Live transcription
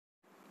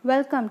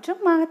Welcome to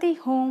Mahathi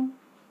home.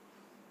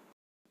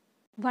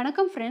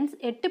 வணக்கம் friends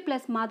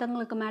 8+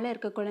 மாதங்களுக்கு மேலே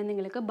இருக்க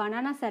குழந்தைங்களுக்கு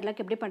பனானா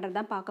செரலாக் எப்படி பண்ணுறது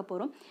தான் பார்க்க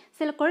போகிறோம்.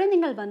 சில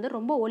குழந்தைகள் வந்து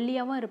ரொம்ப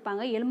ஒல்லியாகவும்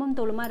இருப்பாங்க, எலும்பும்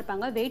தோலுமாக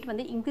இருப்பாங்க, வெயிட்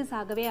வந்து இன்க்ரீஸ்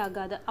ஆகவே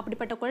ஆகாது.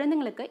 அப்படிப்பட்ட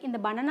குழந்தைங்களுக்கு இந்த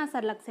பனானா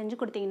செரலாக் செஞ்சு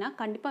கொடுத்தீங்கன்னா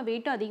கண்டிப்பாக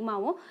வெயிட்டும்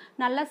அதிகமாகவும்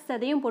நல்லா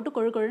சதையும் போட்டு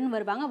கொழு கொழுன்னு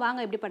வருவாங்க.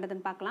 வாங்க எப்படி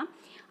பண்ணுறதுன்னு பார்க்கலாம்.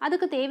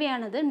 அதுக்கு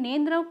தேவையானது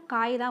நேந்திரம்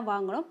காய் தான்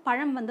வாங்கணும்,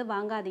 பழம் வந்து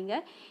வாங்காதீங்க.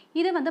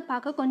 இது வந்து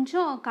பார்க்க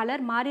கொஞ்சம்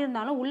கலர் மாறி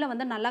இருந்தாலும் உள்ளே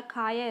வந்து நல்லா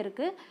காயாக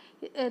இருக்குது.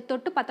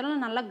 தொட்டு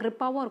பார்த்தாலும் நல்லா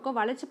க்ரிப்பாகவும் இருக்கும்,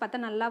 வளைச்சி பார்த்தா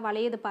நல்லா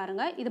வளையுது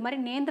பாருங்கள். இது மாதிரி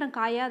நேந்திரம்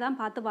காயாக தான்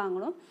பார்த்து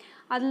வாங்கணும்.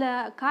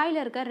 அதில் காயில்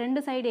இருக்க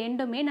 2 சைடு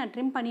எண்டுமே நான்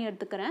ட்ரிம் பண்ணி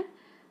எடுத்துக்கிறேன்.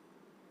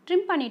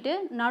 ட்ரிம் பண்ணிவிட்டு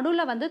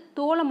நடுவில் வந்து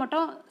தோலை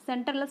மட்டும்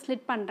சென்டரில்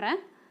ஸ்லிட் பண்ணுறேன்.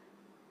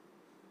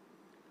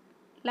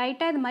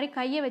 லைட்டாக இது மாதிரி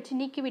கையை வச்சு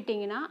நீக்கி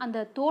விட்டிங்கன்னா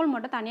அந்த தோல்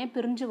மட்டும் தனியாக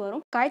பிரிஞ்சு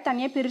வரும். காய்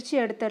தனியாக பிரித்து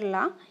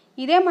எடுத்துடலாம்.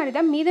 இதே மாதிரி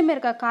தான் மீதம்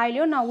இருக்க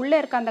காயிலையும் நான் உள்ளே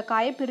இருக்க அந்த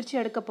காயை பிரித்து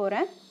எடுக்க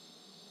போகிறேன்.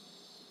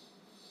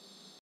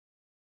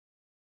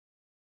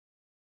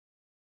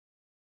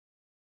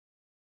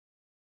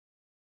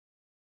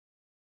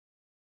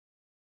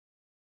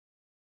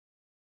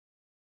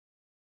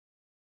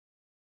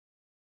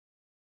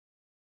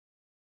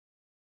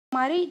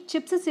 மாதிரி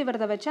சிப்ஸு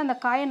சீவுறதை வச்சு அந்த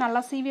காயை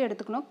நல்லா சீவி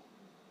எடுத்துக்கணும்.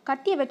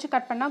 கத்தியை வச்சு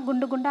கட் பண்ணால்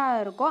குண்டு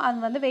குண்டாக இருக்கும், அது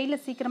வந்து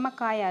வெயிலில் சீக்கிரமாக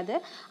காயாது.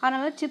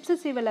 அதனால் சிப்ஸு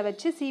சீவில்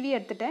வச்சு சீவி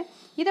எடுத்துட்டேன்.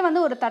 இதை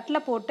வந்து ஒரு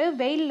தட்டில் போட்டு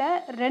வெயிலில்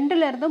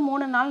 2லேருந்து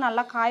 3 நாள்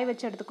நல்லா காய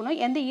வச்சு எடுத்துக்கணும்.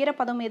 எந்த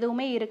ஈரப்பதம்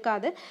எதுவுமே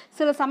இருக்காது.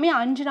 சில சமயம்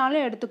 5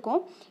 நாளும்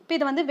எடுத்துக்கும். இப்போ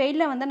இது வந்து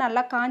வெயிலில் வந்து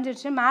நல்லா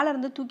காஞ்சிடுச்சு.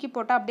 மேலேருந்து தூக்கி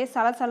போட்டால் அப்படியே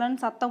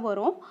சலசலன்னு சத்தம்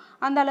வரும்,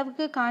 அந்த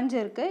அளவுக்கு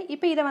காஞ்சிருக்கு.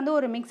 இப்போ இதை வந்து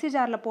ஒரு மிக்ஸி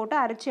ஜாரில் போட்டு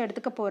அரைச்சி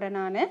எடுத்துக்க போகிறேன்.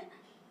 நான்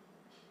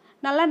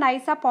நல்லா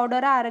நைஸாக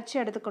பவுடராக அரைச்சி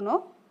எடுத்துக்கணும்.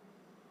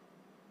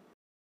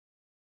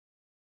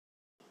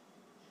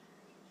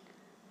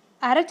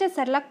 அரைச்ச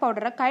செரலாக்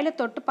பவுடரை கையில்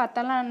தொட்டு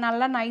பார்த்தாலும்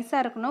நல்லா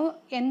நைஸாக இருக்கணும்,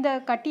 எந்த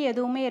கட்டி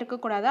எதுவுமே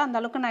இருக்கக்கூடாது,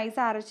 அந்தளவுக்கு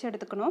நைஸாக அரைச்சி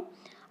எடுத்துக்கணும்.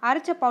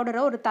 அரைச்ச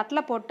பவுடரை ஒரு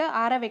தட்டில் போட்டு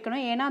ஆற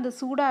வைக்கணும், ஏன்னா அது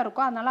சூடாக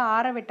இருக்கும், அதனால்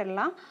ஆற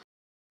விட்டுடலாம்.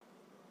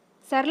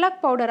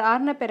 செரலாக் பவுடர்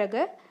ஆறின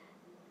பிறகு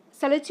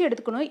சலிச்சு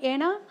எடுத்துக்கணும்,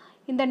 ஏன்னா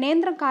இந்த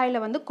நேந்திரம்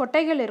காயில் வந்து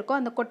கொட்டைகள் இருக்கும்.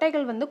 அந்த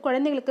கொட்டைகள் வந்து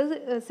குழந்தைங்களுக்கு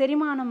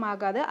செரிமானம்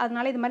ஆகாது.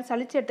 அதனால் இது மாதிரி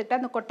சலிச்சு எடுத்துக்கிட்டு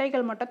அந்த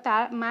கொட்டைகள்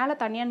மட்டும் மேலே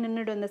தனியாக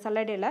நின்றுடும். இந்த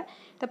சல்லடையில்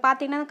இதை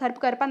பார்த்தீங்கன்னா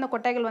கருப்பு கருப்பாக அந்த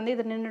கொட்டைகள் வந்து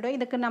இது நின்றுடும்.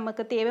 இதுக்கு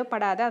நமக்கு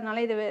தேவைப்படாது,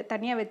 அதனால் இது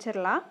தனியாக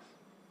வச்சிடலாம்.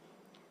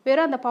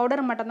 வெறும் அந்த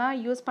பவுடர்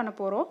மட்டும்தான் யூஸ் பண்ண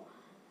போகிறோம்.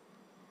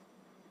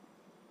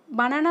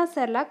 பனானா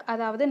செரலாக்,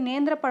 அதாவது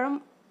நேந்திரப்பழம்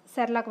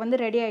செரலாக் வந்து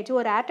ரெடி ஆகிடுச்சு.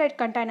 ஒரு ஏர்டைட்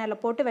கண்டெய்னரில்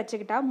போட்டு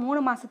வச்சுக்கிட்டா 3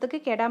 மாதத்துக்கு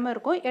கெடாமல்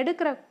இருக்கும்.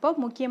 எடுக்கிறப்போ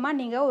முக்கியமாக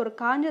நீங்கள் ஒரு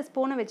காஞ்ச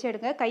ஸ்பூனை வச்சு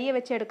எடுங்க, கையை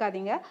வச்சு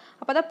எடுக்காதீங்க,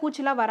 அப்போ தான்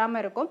பூச்சிலாம்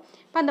வராமல் இருக்கும்.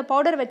 இப்போ அந்த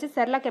பவுடர் வச்சு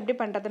செரலாக் எப்படி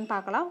பண்ணுறதுன்னு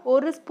பார்க்கலாம்.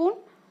 1 ஸ்பூன்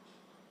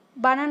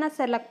பனானா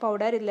செரலாக்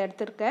பவுடர் இதில்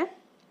எடுத்துருக்கேன்.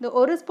 இந்த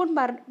 1 ஸ்பூன்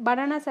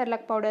பனானா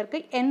செரலாக்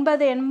பவுடருக்கு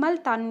 80 ml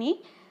தண்ணி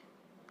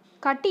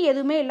கட்டி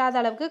எதுவுமே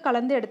இல்லாத அளவுக்கு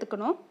கலந்து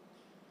எடுத்துக்கணும்.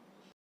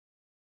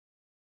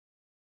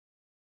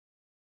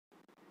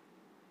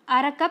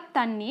 1/2 கப்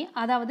தண்ணி,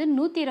 அதாவது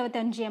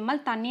 125 ml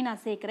தண்ணி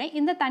நான் சேர்க்குறேன்.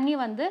 இந்த தண்ணி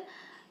வந்து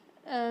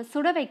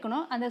சுட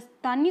வைக்கணும். அந்த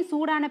தண்ணி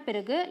சூடான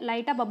பிறகு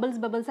லைட்டாக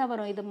பபிள்ஸாக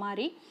வரும். இது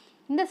மாதிரி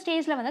இந்த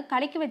ஸ்டேஜில் வந்து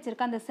கலக்கி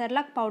வச்சுருக்க அந்த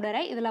செரலாக்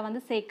பவுடரை இதில் வந்து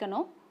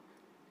சேர்க்கணும்.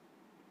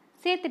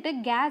 சேர்த்துட்டு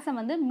கேஸை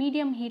வந்து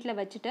மீடியம் ஹீட்டில்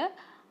வச்சுட்டு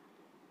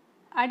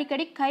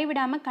அடிக்கடி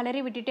கைவிடாமல்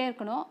கிளறி விட்டுட்டே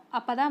இருக்கணும்.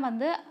 அப்போ தான்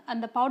வந்து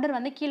அந்த பவுடர்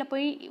வந்து கீழே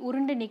போய்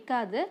உருண்டு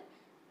நிற்காது.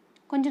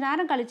 கொஞ்சம்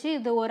நேரம் கழித்து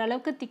இது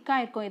ஓரளவுக்கு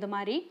திக்காக இருக்கும்.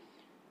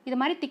 இது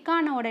மாதிரி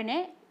திக்கான உடனே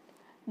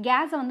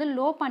கேஸை வந்து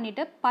லோ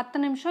பண்ணிவிட்டு 10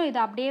 நிமிஷம் இது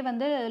அப்படியே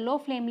வந்து லோ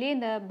ஃப்ளேம்லேயே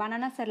இந்த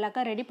பனானா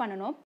செரலாக்கை ரெடி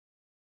பண்ணணும்.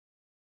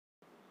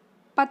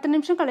 10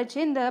 நிமிஷம் கழிச்சு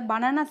இந்த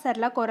பனானா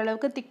செரலாக்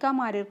ஓரளவுக்கு திக்காக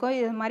மாறி இருக்கும்.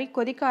 இது மாதிரி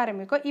கொதிக்க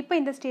ஆரம்பிக்கும். இப்போ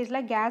இந்த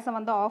ஸ்டேஜில் கேஸை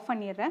வந்து ஆஃப்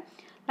பண்ணிடுறேன்.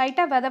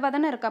 லைட்டாக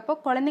வெதன்னு இருக்கப்போ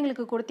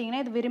குழந்தைங்களுக்கு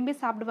கொடுத்தீங்கன்னா இது விரும்பி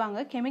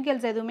சாப்பிடுவாங்க.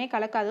 கெமிக்கல்ஸ் எதுவுமே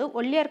கலக்காது.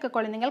 ஒல்லியாக இருக்க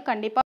குழந்தைங்கள்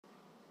கண்டிப்பாக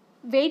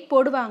வெயிட்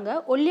போடுவாங்க.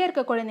 ஒல்லியாக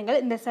இருக்க குழந்தைங்கள்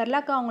இந்த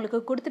செரலாக்கை அவங்களுக்கு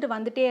கொடுத்துட்டு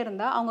வந்துட்டே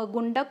இருந்தால் அவங்க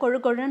குண்டாக கொழு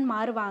கொழுன்னு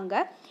மாறுவாங்க.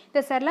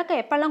 இந்த செரலாக்கை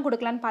எப்போல்லாம்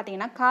கொடுக்கலான்னு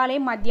பார்த்தீங்கன்னா காலை,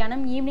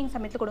 மத்தியானம், ஈவினிங்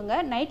சமயத்தில் கொடுங்க.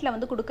 நைட்டில்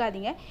வந்து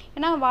கொடுக்காதீங்க,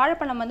 ஏன்னா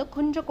வாழைப்பழம் வந்து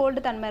கொஞ்சம்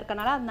கோல்டு தன்மை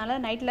இருக்கனால அதனால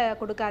நைட்டில்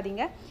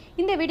கொடுக்காதீங்க.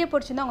 இந்த வீடியோ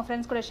பிடிச்சிருந்தா உங்கள்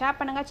ஃப்ரெண்ட்ஸ் கூட ஷேர்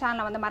பண்ணுங்கள்.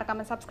 சேனலை வந்து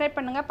மறக்காமல் சப்ஸ்கிரைப்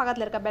பண்ணுங்கள்.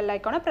 பக்கத்தில் இருக்க பெல்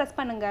ஐக்கானை ப்ரெஸ்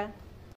பண்ணுங்கள்.